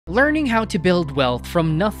Learning how to build wealth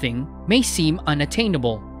from nothing may seem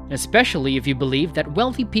unattainable, especially if you believe that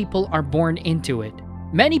wealthy people are born into it.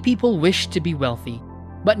 Many people wish to be wealthy,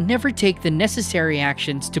 but never take the necessary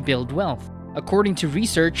actions to build wealth. According to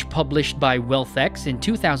research published by WealthX in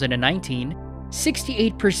 2019,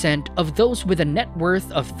 68% of those with a net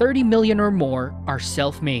worth of 30 million or more are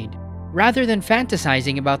self-made. Rather than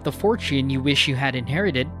fantasizing about the fortune you wish you had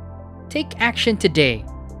inherited, take action today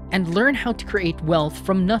and learn how to create wealth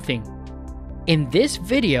from nothing. In this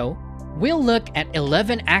video, we'll look at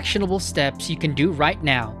 11 actionable steps you can do right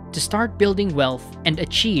now to start building wealth and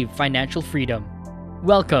achieve financial freedom.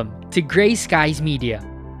 Welcome to Gray Skies Media,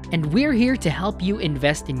 and we're here to help you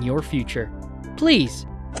invest in your future. Please,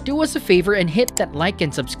 do us a favor and hit that like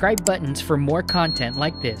and subscribe buttons for more content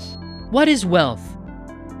like this. What is wealth?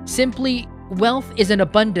 Simply, wealth is an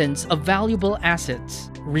abundance of valuable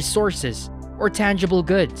assets, resources, or tangible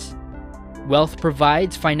goods. Wealth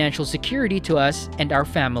provides financial security to us and our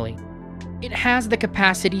family. It has the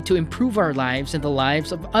capacity to improve our lives and the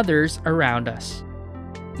lives of others around us.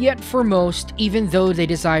 Yet for most, even though they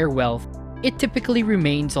desire wealth, it typically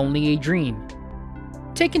remains only a dream.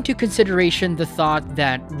 Take into consideration the thought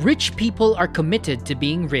that rich people are committed to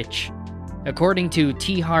being rich. According to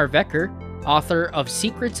T. Harv Eker, author of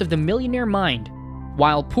Secrets of the Millionaire Mind,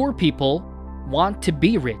 while poor people want to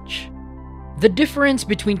be rich. The difference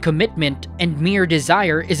between commitment and mere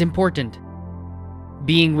desire is important.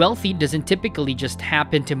 Being wealthy doesn't typically just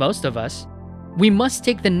happen to most of us. We must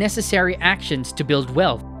take the necessary actions to build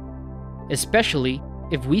wealth, especially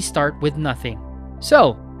if we start with nothing.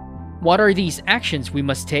 So, what are these actions we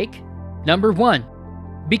must take? Number 1.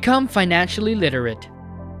 Become financially literate.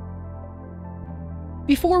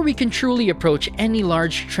 Before we can truly approach any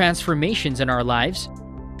large transformations in our lives,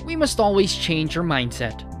 we must always change our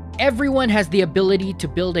mindset. Everyone has the ability to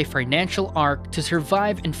build a financial ark to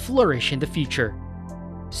survive and flourish in the future,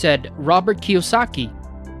 said Robert Kiyosaki,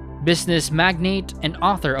 business magnate and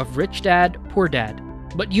author of Rich Dad, Poor Dad.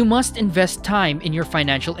 But you must invest time in your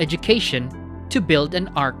financial education to build an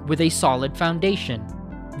ark with a solid foundation.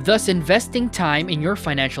 Thus, investing time in your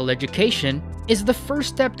financial education is the first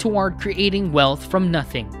step toward creating wealth from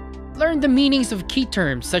nothing. Learn the meanings of key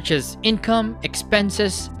terms such as income,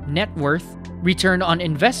 expenses, net worth, return on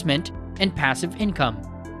investment, and passive income.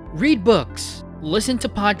 Read books, listen to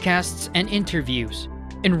podcasts and interviews,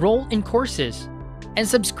 enroll in courses, and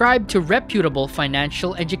subscribe to reputable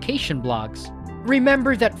financial education blogs.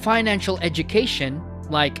 Remember that financial education,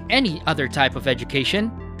 like any other type of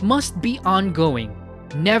education, must be ongoing.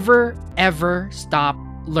 Never, ever stop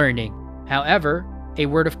learning. However, a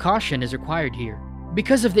word of caution is required here.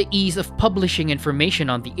 Because of the ease of publishing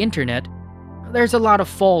information on the internet, there's a lot of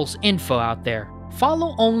false info out there.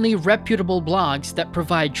 Follow only reputable blogs that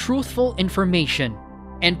provide truthful information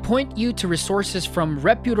and point you to resources from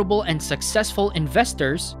reputable and successful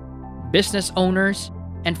investors, business owners,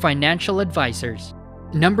 and financial advisors.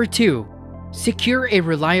 Number 2. Secure a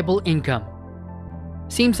reliable income.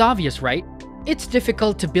 Seems obvious, right? It's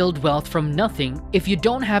difficult to build wealth from nothing if you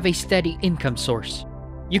don't have a steady income source.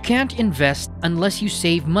 You can't invest unless you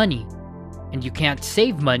save money, and you can't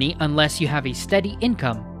save money unless you have a steady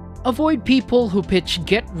income. Avoid people who pitch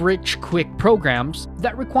get-rich-quick programs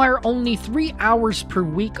that require only 3 hours per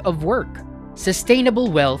week of work.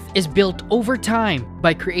 Sustainable wealth is built over time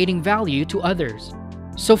by creating value to others.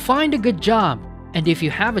 So find a good job, and if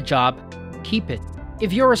you have a job, keep it.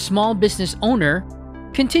 If you're a small business owner,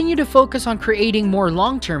 continue to focus on creating more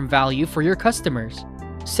long-term value for your customers.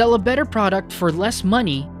 Sell a better product for less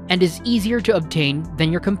money and is easier to obtain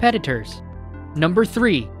than your competitors. Number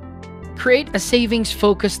 3. Create a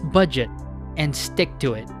savings-focused budget and stick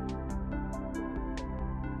to it.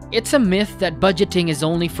 It's a myth that budgeting is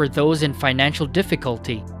only for those in financial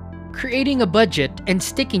difficulty. Creating a budget and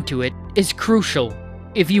sticking to it is crucial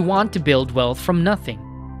if you want to build wealth from nothing.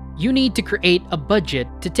 You need to create a budget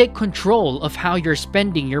to take control of how you're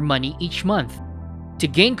spending your money each month. To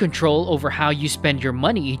gain control over how you spend your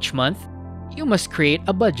money each month, you must create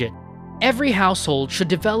a budget. Every household should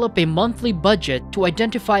develop a monthly budget to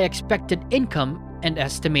identify expected income and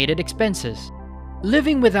estimated expenses.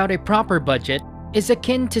 Living without a proper budget is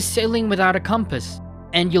akin to sailing without a compass,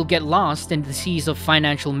 and you'll get lost in the seas of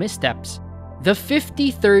financial missteps. The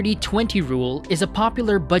 50-30-20 rule is a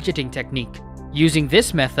popular budgeting technique. Using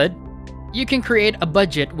this method, you can create a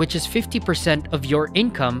budget which is 50% of your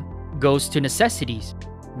income goes to necessities,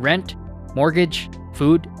 rent, mortgage,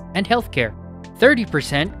 food, and healthcare.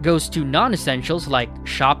 30% goes to non-essentials like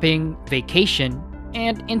shopping, vacation,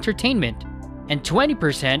 and entertainment, and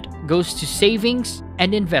 20% goes to savings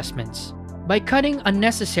and investments. By cutting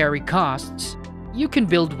unnecessary costs, you can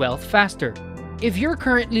build wealth faster. If you're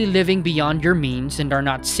currently living beyond your means and are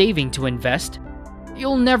not saving to invest,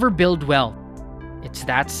 you'll never build wealth. It's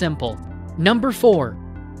that simple. Number 4.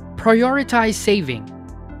 Prioritize saving.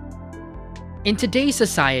 In today's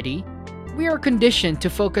society, we are conditioned to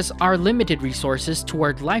focus our limited resources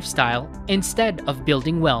toward lifestyle instead of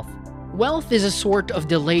building wealth. Wealth is a sort of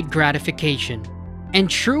delayed gratification, and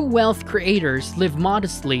true wealth creators live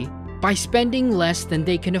modestly by spending less than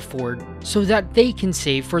they can afford so that they can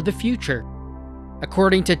save for the future.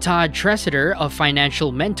 According to Todd Tresidder of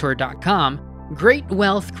FinancialMentor.com, great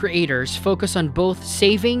wealth creators focus on both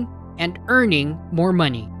saving and earning more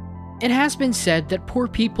money. It has been said that poor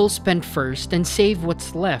people spend first and save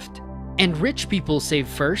what's left, and rich people save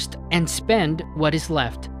first and spend what is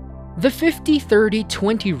left. The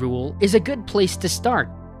 50-30-20 rule is a good place to start,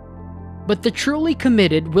 but the truly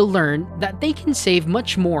committed will learn that they can save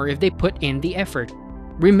much more if they put in the effort.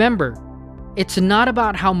 Remember, it's not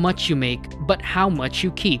about how much you make, but how much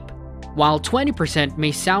you keep. While 20%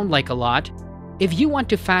 may sound like a lot, if you want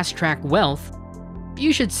to fast-track wealth,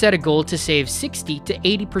 you should set a goal to save 60 to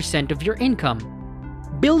 80% of your income.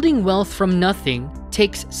 Building wealth from nothing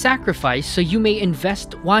takes sacrifice, so you may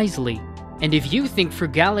invest wisely. And if you think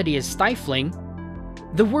frugality is stifling,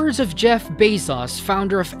 the words of Jeff Bezos,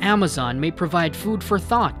 founder of Amazon, may provide food for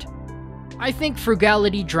thought. I think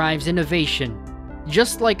frugality drives innovation,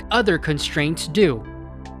 just like other constraints do.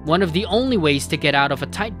 One of the only ways to get out of a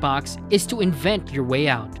tight box is to invent your way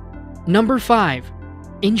out. Number 5.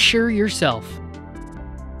 Insure yourself.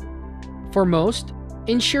 For most,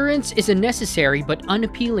 insurance is a necessary but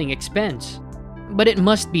unappealing expense, but it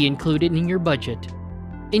must be included in your budget.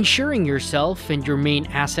 Insuring yourself and your main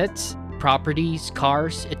assets, properties,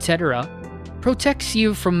 cars, etc., protects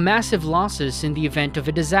you from massive losses in the event of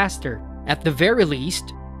a disaster. At the very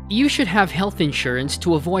least, you should have health insurance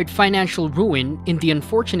to avoid financial ruin in the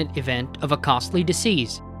unfortunate event of a costly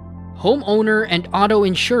disease. Homeowner and auto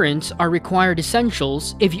insurance are required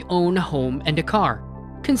essentials if you own a home and a car.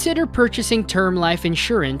 Consider purchasing term life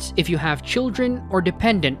insurance if you have children or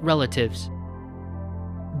dependent relatives.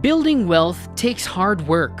 Building wealth takes hard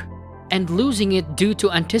work, and losing it due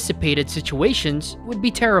to anticipated situations would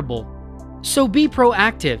be terrible. So be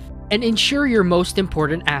proactive and insure your most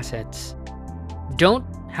important assets. Don't,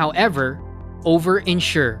 however,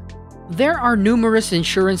 over-insure. There are numerous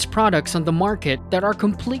insurance products on the market that are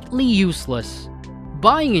completely useless.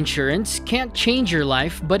 Buying insurance can't change your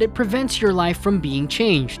life, but it prevents your life from being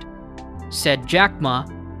changed, said Jack Ma,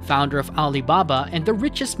 founder of Alibaba and the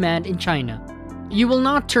richest man in China. You will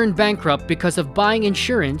not turn bankrupt because of buying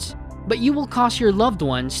insurance, but you will cause your loved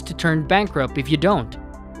ones to turn bankrupt if you don't.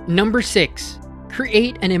 Number 6.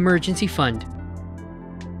 Create an emergency fund.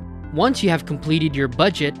 Once you have completed your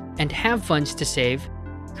budget and have funds to save,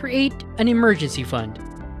 create an emergency fund.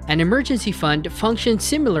 An emergency fund functions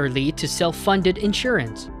similarly to self-funded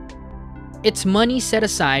insurance. It's money set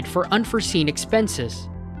aside for unforeseen expenses,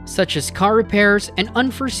 such as car repairs and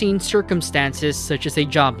unforeseen circumstances such as a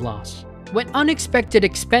job loss. When unexpected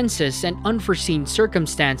expenses and unforeseen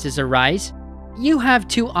circumstances arise, you have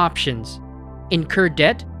two options: incur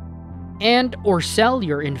debt and/or sell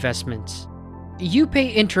your investments. You pay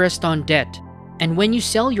interest on debt, and when you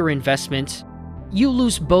sell your investments, you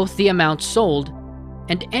lose both the amount sold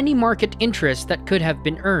and any market interest that could have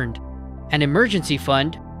been earned. An emergency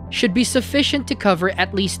fund should be sufficient to cover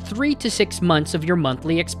at least 3 to 6 months of your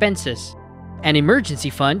monthly expenses. An emergency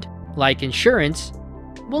fund, like insurance,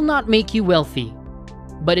 will not make you wealthy,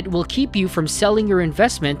 but it will keep you from selling your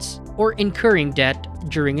investments or incurring debt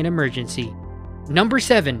during an emergency. Number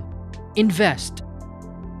 7. Invest.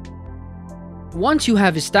 Once you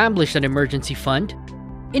have established an emergency fund,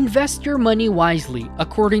 invest your money wisely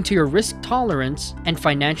according to your risk tolerance and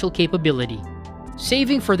financial capability.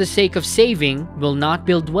 Saving for the sake of saving will not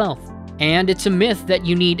build wealth, and it's a myth that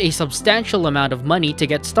you need a substantial amount of money to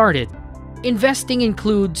get started. Investing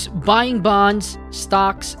includes buying bonds,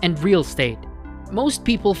 stocks, and real estate. Most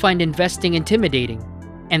people find investing intimidating,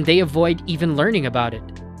 and they avoid even learning about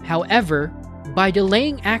it. However, by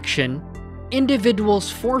delaying action, individuals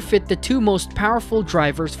forfeit the two most powerful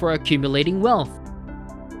drivers for accumulating wealth: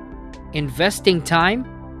 investing time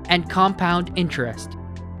and compound interest.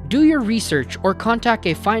 Do your research or contact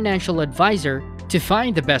a financial advisor to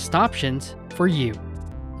find the best options for you.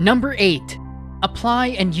 Number 8. Apply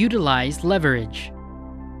and utilize leverage.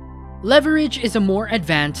 Leverage is a more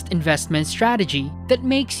advanced investment strategy that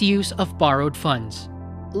makes use of borrowed funds.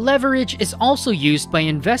 Leverage is also used by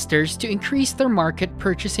investors to increase their market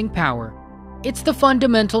purchasing power. It's the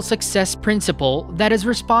fundamental success principle that is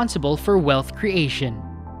responsible for wealth creation.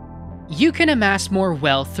 You can amass more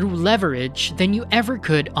wealth through leverage than you ever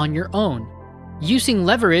could on your own. Using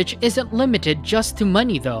leverage isn't limited just to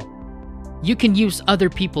money though. You can use other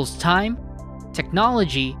people's time,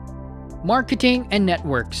 technology, marketing, and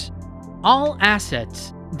networks. All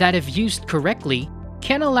assets that, if used correctly,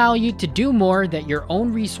 can allow you to do more than your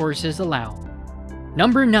own resources allow.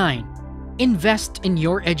 Number 9. Invest in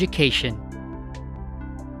your education.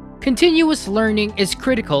 Continuous learning is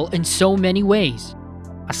critical in so many ways.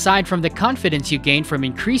 Aside from the confidence you gain from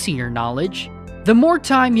increasing your knowledge, the more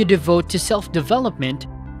time you devote to self-development,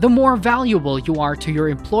 the more valuable you are to your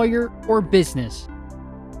employer or business.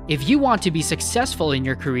 If you want to be successful in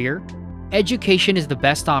your career, education is the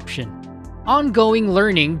best option. Ongoing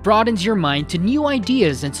learning broadens your mind to new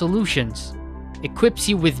ideas and solutions, equips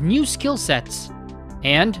you with new skill sets,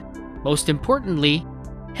 and, most importantly,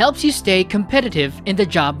 helps you stay competitive in the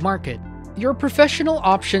job market. Your professional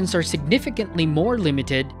options are significantly more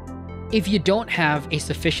limited if you don't have a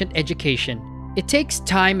sufficient education. It takes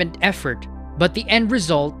time and effort, but the end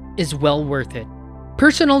result is well worth it.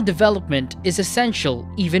 Personal development is essential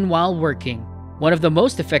even while working. One of the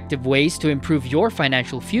most effective ways to improve your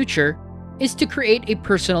financial future is to create a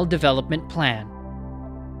personal development plan.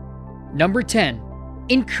 Number 10.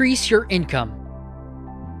 Increase your income.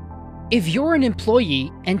 If you're an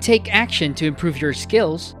employee and take action to improve your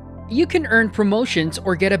skills, you can earn promotions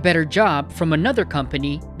or get a better job from another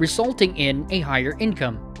company, resulting in a higher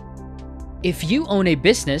income. If you own a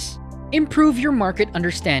business, improve your market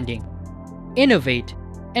understanding, innovate,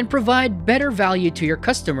 and provide better value to your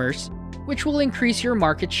customers, which will increase your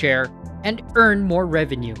market share and earn more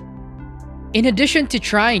revenue. In addition to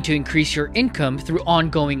trying to increase your income through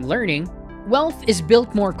ongoing learning, wealth is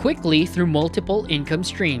built more quickly through multiple income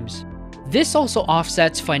streams. This also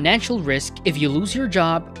offsets financial risk if you lose your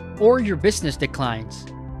job or your business declines.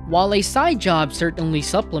 While a side job certainly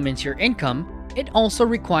supplements your income, it also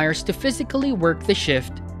requires to physically work the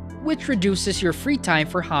shift, which reduces your free time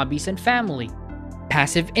for hobbies and family.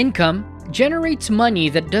 Passive income generates money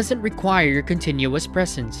that doesn't require your continuous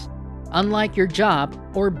presence, unlike your job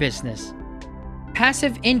or business.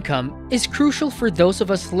 Passive income is crucial for those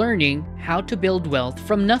of us learning how to build wealth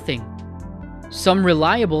from nothing. Some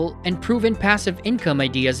reliable and proven passive income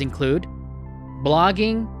ideas include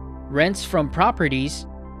blogging, rents from properties,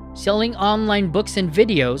 selling online books and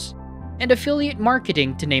videos, and affiliate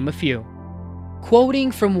marketing, to name a few.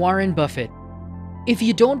 Quoting from Warren Buffett, "If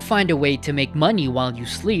you don't find a way to make money while you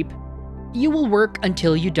sleep, you will work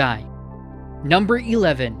until you die." Number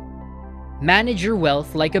 11. Manage your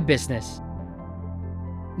wealth like a business.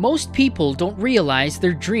 Most people don't realize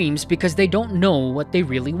their dreams because they don't know what they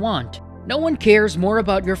really want. No one cares more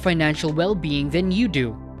about your financial well-being than you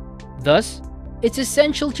do. Thus, it's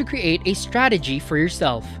essential to create a strategy for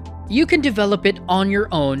yourself. You can develop it on your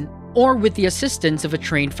own or with the assistance of a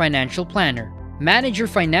trained financial planner. Manage your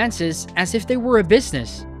finances as if they were a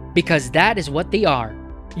business, because that is what they are.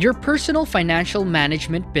 Your personal financial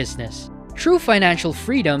management business. True financial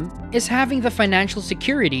freedom is having the financial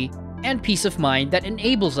security and peace of mind that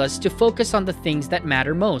enables us to focus on the things that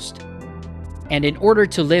matter most. And in order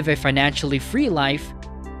to live a financially free life,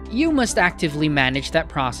 you must actively manage that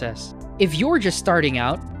process. If you're just starting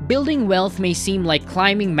out, building wealth may seem like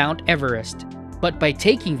climbing Mount Everest, but by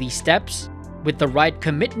taking these steps, with the right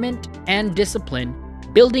commitment and discipline,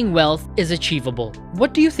 building wealth is achievable.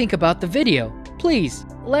 What do you think about the video? Please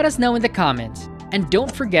let us know in the comments, and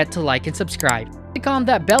don't forget to like and subscribe. Click on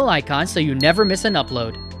that bell icon so you never miss an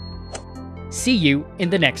upload. See you in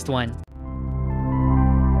the next one.